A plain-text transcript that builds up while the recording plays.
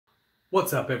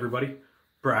What's up, everybody?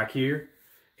 Brock here,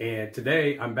 and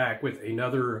today I'm back with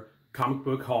another comic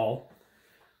book haul.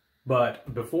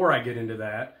 But before I get into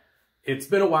that, it's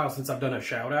been a while since I've done a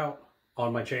shout out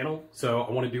on my channel, so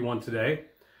I want to do one today.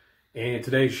 And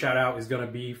today's shout out is going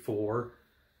to be for,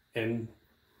 and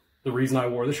the reason I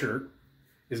wore the shirt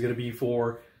is going to be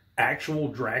for Actual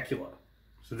Dracula.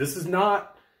 So this is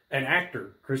not an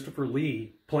actor, Christopher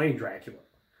Lee, playing Dracula.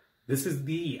 This is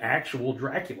the actual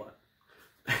Dracula.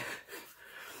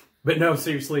 But no,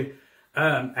 seriously,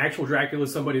 Actual Dracula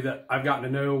is somebody that I've gotten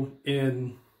to know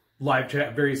in live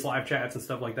chat, various live chats and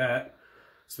stuff like that,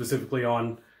 specifically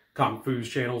on Comic Foods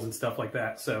channels and stuff like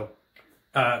that. So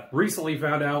recently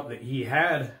found out that he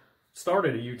had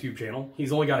started a YouTube channel.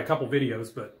 He's only got a couple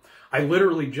videos, but I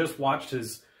literally just watched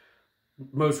his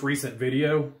most recent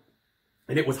video,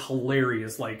 and it was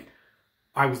hilarious. Like,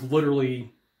 I was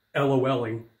literally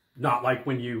LOLing, not like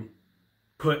when you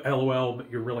put LOL, but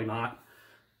you're really not.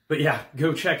 But yeah,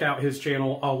 go check out his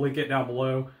channel. I'll link it down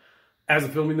below. As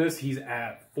of filming this, he's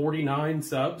at 49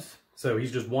 subs. So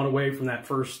he's just one away from that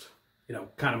first,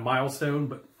 kind of milestone.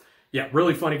 But yeah,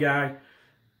 really funny guy.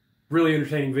 Really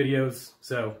entertaining videos.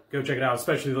 So go check it out.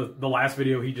 Especially the last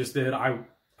video he just did. I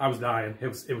was dying.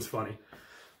 It was funny.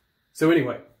 So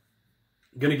anyway,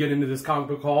 gonna get into this comic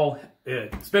book haul.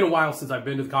 It's been a while since I've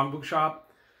been to the comic book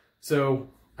shop. So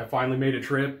I finally made a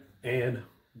trip and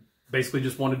basically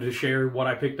just wanted to share what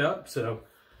I picked up. So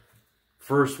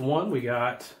first one we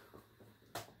got,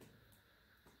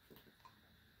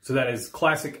 so that is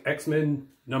Classic X-Men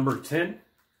number 10.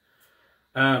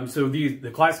 So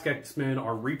the Classic X-Men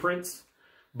are reprints,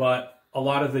 but a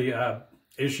lot of the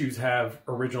issues have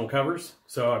original covers.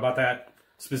 So I bought that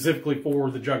specifically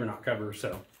for the Juggernaut cover.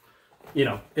 So,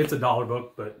 it's a $1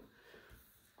 book, but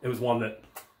it was one that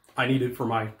I needed for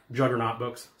my Juggernaut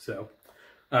books. So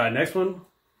next one,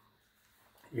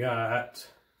 we got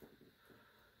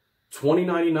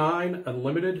 2099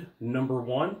 Unlimited number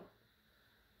 1.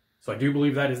 So I do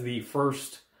believe that is the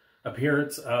first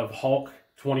appearance of Hulk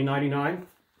 2099.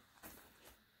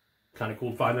 Kind of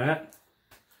cool to find that.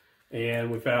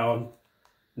 And we found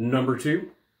number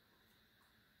 2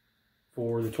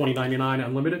 for the 2099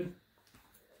 Unlimited.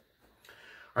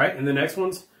 All right, and the next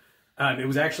one's, it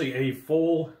was actually a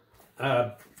full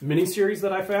miniseries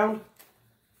that I found.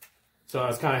 So I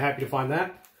was kind of happy to find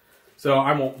that. So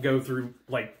I won't go through,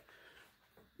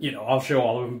 I'll show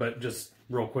all of them, but just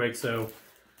real quick. So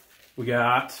we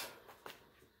got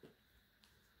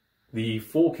the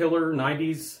Full Killer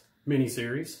 90s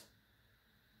miniseries.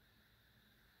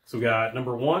 So we got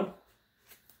number 1,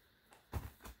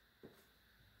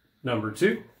 number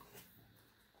 2,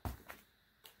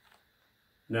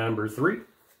 number 3,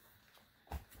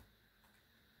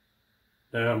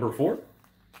 number 4,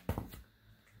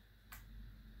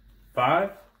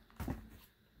 5,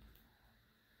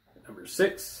 number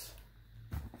 6,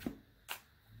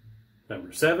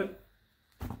 number 7,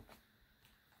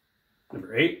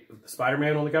 number 8 with the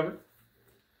Spider-Man on the cover,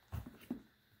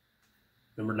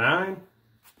 number 9,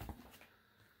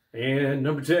 and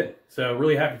number 10. So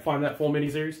really happy to find that full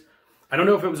miniseries. I don't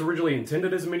know if it was originally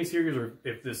intended as a miniseries or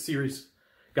if this series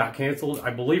got canceled.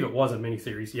 I believe it was a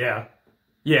miniseries. Yeah,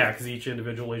 because each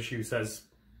individual issue says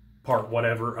part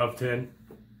whatever of 10.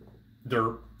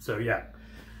 Derp. So yeah,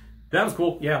 that was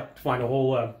cool. Yeah, to find a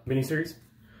whole miniseries.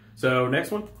 So next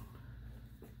one,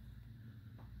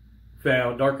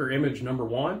 found Darker Image number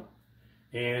 1,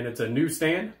 and it's a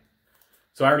newsstand.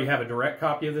 So I already have a direct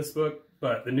copy of this book,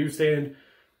 but the newsstand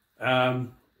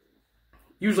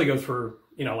usually goes for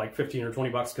like 15 or 20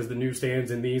 bucks because the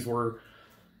newsstands in these were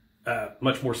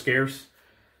much more scarce.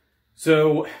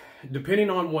 So depending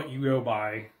on what you go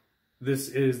by, this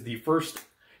is the first.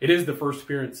 It is the first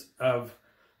appearance of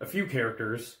a few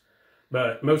characters,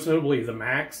 but most notably the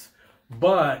Max.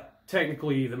 But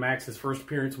technically the Max's first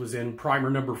appearance was in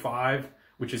Primer number 5,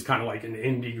 which is kind of like an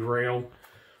indie grail.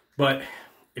 But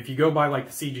if you go by like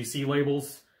the CGC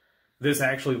labels, this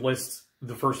actually lists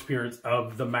the first appearance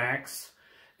of the Max,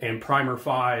 and Primer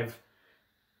 5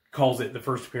 calls it the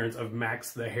first appearance of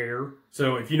Max the Hare.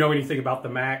 So if you know anything about the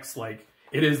Max,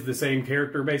 it is the same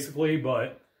character basically,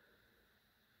 but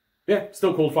yeah,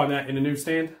 still cool to find that in a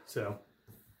newsstand. So,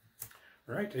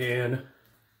 all right, and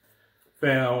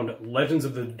found Legends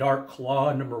of the Dark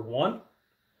Claw number 1.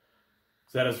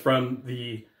 So that is from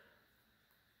the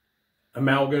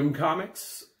Amalgam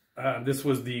Comics. This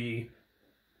was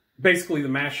basically the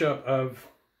mashup of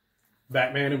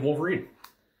Batman and Wolverine.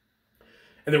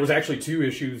 And there was actually 2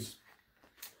 issues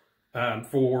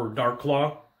for Dark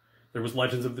Claw. There was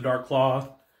Legends of the Dark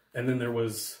Claw, and then there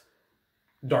was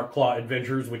Dark Claw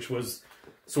Adventures, which was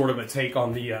sort of a take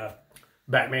on the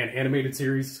Batman animated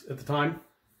series at the time.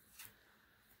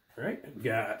 All right, we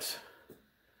got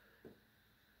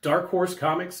Dark Horse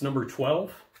Comics number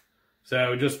 12.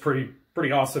 So just pretty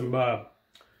awesome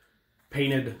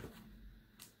painted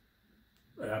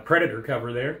Predator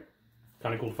cover there.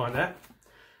 Kind of cool to find that.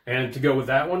 And to go with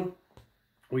that one,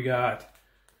 we got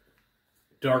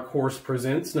Dark Horse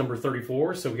Presents number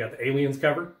 34. So we got the Aliens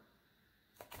cover.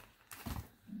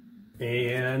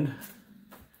 And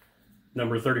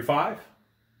number 35.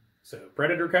 So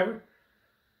Predator cover.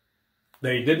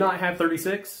 They did not have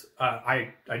 36.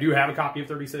 I do have a copy of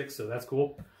 36, so that's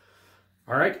cool.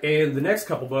 All right, and the next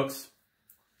couple books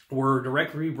were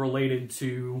directly related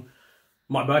to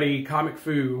my buddy Comic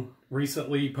Fu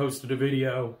recently posted a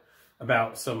video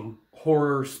about some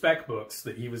horror spec books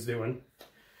that he was doing.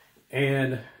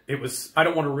 And it was, I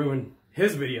don't want to ruin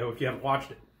his video if you haven't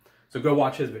watched it. So go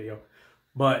watch his video.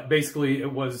 But basically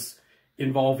it was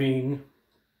involving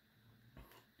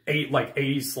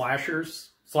 80s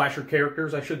slasher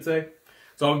characters, I should say.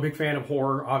 So I'm a big fan of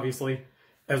horror, obviously,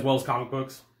 as well as comic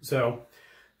books. So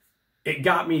it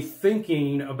got me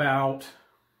thinking about,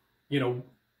 you know,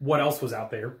 what else was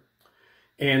out there.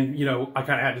 And, you know, I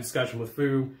kind of had a discussion with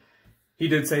Fu. He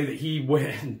did say that he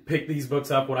went and picked these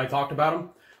books up when I talked about them.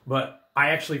 But I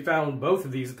actually found both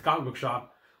of these at the comic book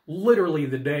shop literally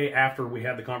the day after we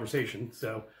had the conversation.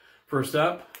 So first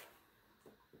up,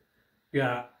 we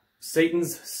got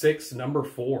Satan's Six number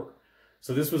 4.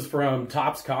 So this was from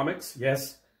Topps Comics.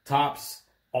 Yes, Topps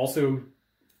also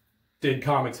did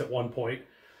comics at one point.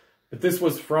 But this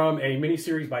was from a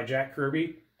miniseries by Jack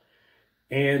Kirby.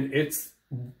 And it's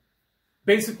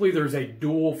basically there's a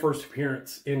dual first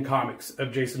appearance in comics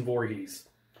of Jason Voorhees.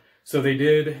 So they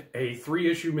did a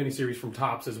 3-issue miniseries from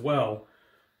Topps as well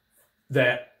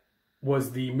that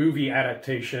was the movie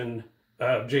adaptation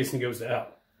of Jason Goes to Hell.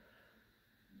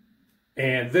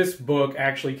 And this book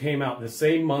actually came out the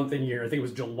same month and year, I think it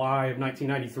was July of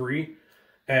 1993,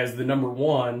 as the number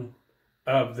 1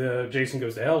 of the Jason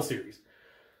Goes to Hell series.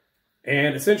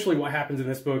 And essentially what happens in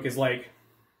this book is like,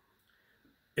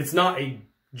 it's not a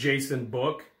Jason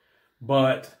book,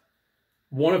 but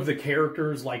one of the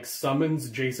characters like summons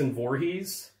Jason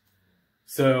Voorhees.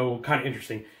 So kind of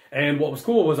interesting. And what was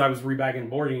cool was I was rebagging and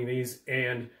boarding these,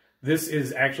 and this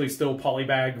is actually still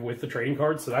polybagged with the trading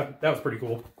cards. So that was pretty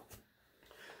cool.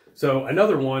 So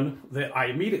another one that I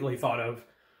immediately thought of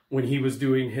when he was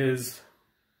doing his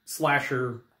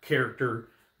slasher character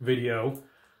video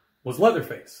was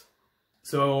Leatherface.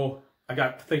 So I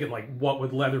got to thinking, like, what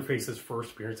would Leatherface's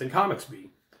first appearance in comics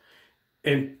be?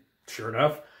 And sure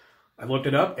enough, I looked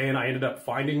it up and I ended up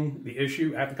finding the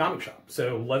issue at the comic shop.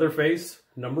 So Leatherface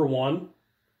number 1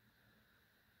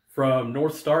 from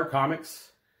North Star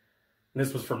Comics. And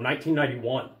this was from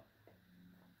 1991.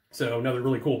 So another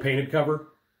really cool painted cover.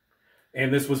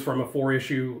 And this was from a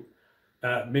 4-issue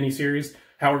miniseries.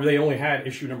 However, they only had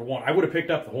issue number 1. I would have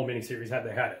picked up the whole miniseries had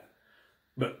they had it.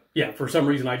 But yeah, for some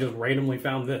reason, I just randomly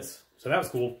found this. So that was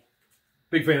cool.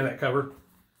 Big fan of that cover.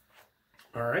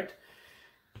 All right.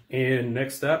 And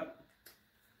next up,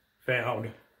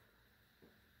 found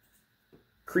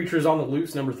Creatures on the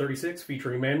Loose, number 36,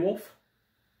 featuring Man-Wolf.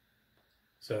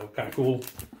 So kind of cool.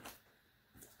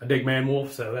 I dig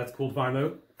Man-Wolf, so that's cool to find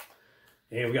those.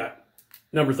 And we got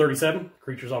number 37,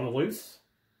 Creatures on the Loose.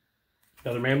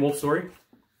 Another Man-Wolf story.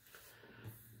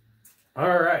 All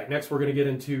right, next we're going to get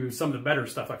into some of the better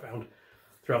stuff I found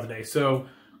throughout the day. So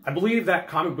I believe that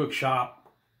comic book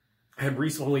shop had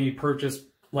recently purchased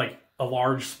like a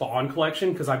large Spawn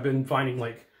collection, because I've been finding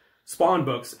like Spawn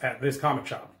books at this comic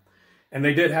shop. And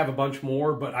they did have a bunch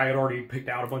more, but I had already picked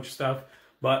out a bunch of stuff.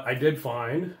 But I did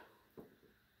find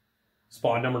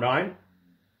Spawn number 9.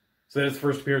 So that's the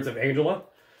first appearance of Angela.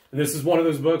 And this is one of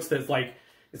those books that's like,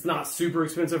 it's not super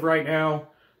expensive right now,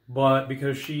 but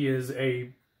because she is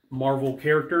a Marvel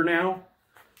character now,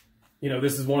 you know,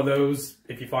 this is one of those,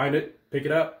 if you find it, pick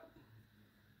it up.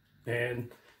 And,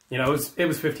 you know, it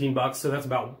was $15, so that's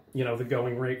about, you know, the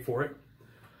going rate for it.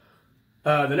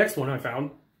 The next one I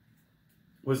found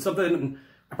was something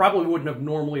I probably wouldn't have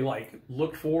normally, like,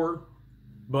 looked for,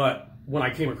 but when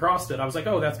I came across it, I was like,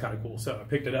 oh, that's kind of cool, so I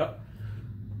picked it up.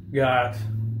 Got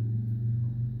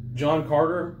John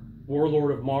Carter,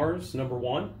 Warlord of Mars, number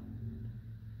 1.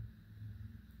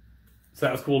 So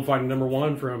that was cool to find number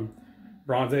 1 from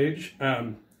Bronze Age.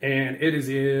 And it is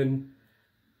in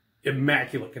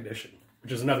immaculate condition,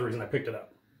 which is another reason I picked it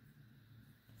up.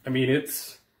 I mean,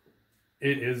 it's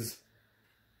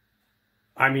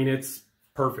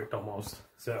perfect almost.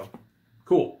 So,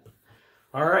 cool.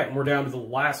 All right, and we're down to the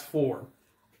last 4.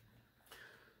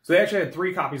 So they actually had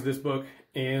 3 copies of this book,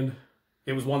 and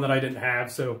it was one that I didn't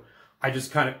have, so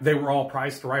they were all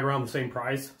priced right around the same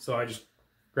price. So I just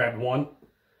grabbed one.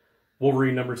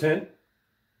 Wolverine number 10.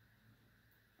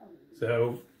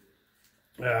 So,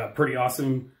 pretty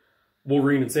awesome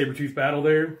Wolverine and Sabretooth battle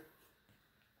there.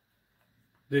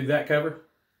 Dig that cover.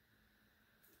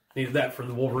 Needed that for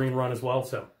the Wolverine run as well.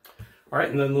 So, all right,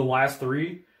 and then the last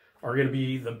three are going to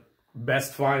be the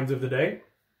best finds of the day.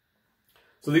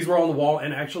 So these were on the wall,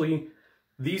 and actually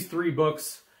these three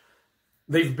books,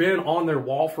 they've been on their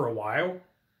wall for a while.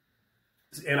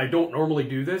 And I don't normally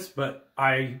do this, but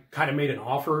I kind of made an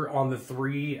offer on the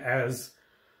three as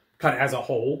kind of as a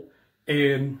whole.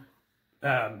 And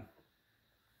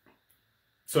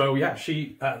so yeah,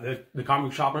 the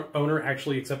comic shop owner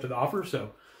actually accepted the offer.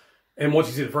 So, and once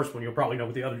you see the first one, you'll probably know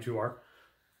what the other two are.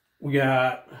 We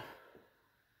got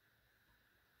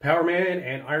Power Man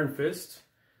and Iron Fist,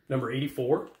 number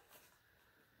 84.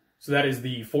 So that is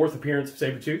the 4th appearance of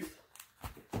Sabretooth.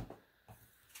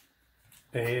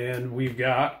 And we've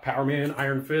got Power Man,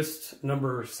 Iron Fist,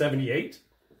 number 78.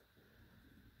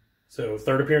 So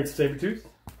 3rd appearance of Sabretooth.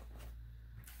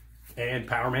 And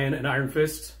Power Man and Iron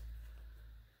Fist,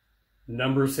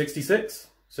 number 66.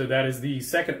 So that is the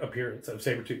 2nd appearance of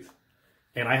Sabretooth.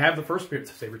 And I have the 1st appearance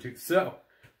of Sabretooth. So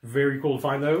very cool to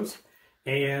find those.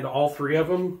 And all three of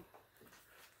them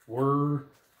were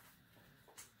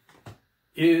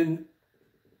in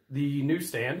the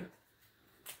newsstand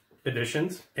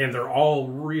editions, and they're all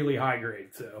really high grade.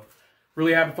 So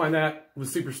really happy to find that.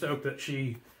 Was super stoked that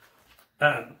she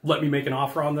let me make an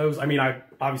offer on those. I mean, I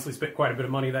obviously spent quite a bit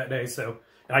of money that day, so,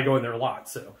 and I go in there a lot.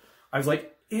 So I was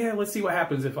like, yeah, let's see what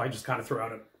happens if I just kind of throw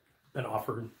out an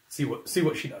offer and see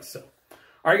what she does. So,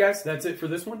 all right, guys, that's it for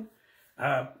this one.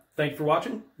 Thank you for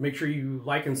watching. Make sure you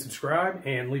like and subscribe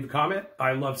and leave a comment.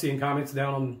 I love seeing comments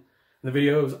down on the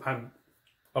videos. I'm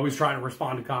always trying to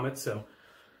respond to comments. So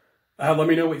let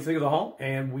me know what you think of the haul,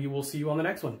 and we will see you on the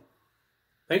next one.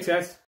 Thanks, guys.